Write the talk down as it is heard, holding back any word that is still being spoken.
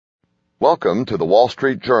Welcome to the Wall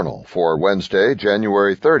Street Journal for Wednesday,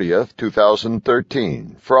 January 30th,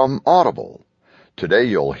 2013, from Audible. Today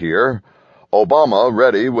you'll hear, Obama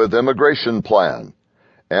ready with immigration plan,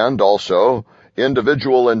 and also,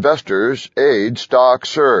 individual investors aid stock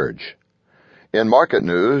surge. In market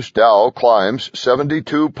news, Dow climbs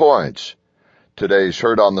 72 points. Today's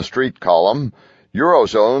Heard on the Street column,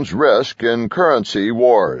 Eurozone's risk in currency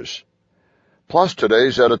wars. Plus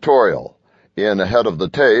today's editorial, in Ahead of the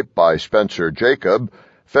Tape by Spencer Jacob,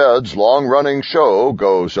 Fed's long-running show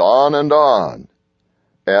goes on and on.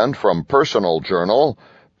 And from Personal Journal,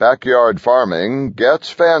 Backyard Farming Gets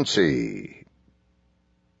Fancy.